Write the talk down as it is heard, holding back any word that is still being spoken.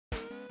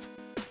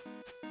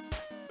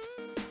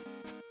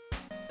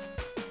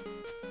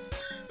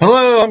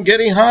Hello, I'm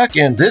Getting Huck,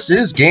 and this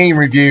is Game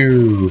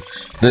Review.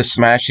 This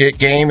smash hit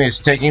game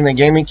is taking the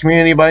gaming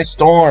community by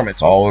storm.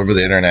 It's all over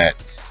the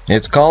internet.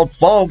 It's called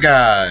Fall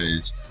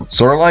Guys.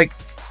 Sort of like,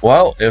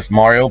 well, if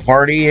Mario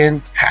Party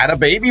and had a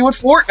baby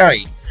with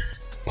Fortnite.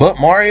 Put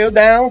Mario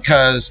down,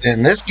 cause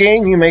in this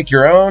game you make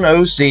your own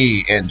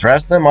OC and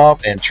dress them up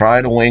and try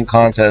to win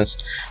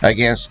contests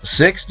against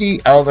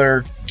 60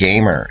 other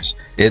gamers.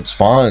 It's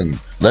fun.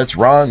 Let's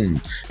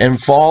run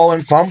and fall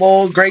and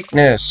fumble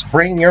greatness.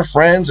 Bring your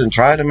friends and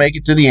try to make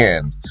it to the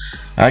end.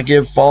 I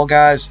give Fall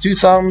Guys 2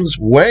 thumbs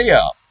way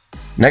up.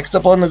 Next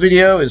up on the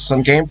video is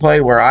some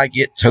gameplay where I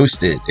get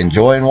toasted.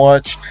 Enjoy and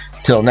watch.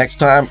 Till next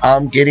time,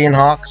 I'm Gideon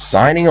Hawk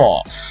signing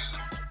off.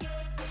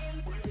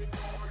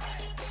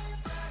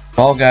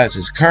 Fall Guys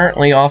is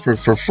currently offered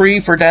for free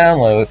for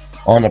download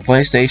on the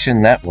PlayStation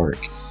Network.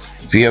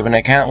 If you have an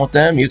account with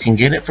them, you can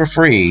get it for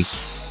free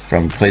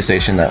from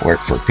PlayStation Network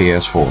for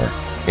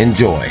PS4.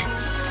 Enjoy.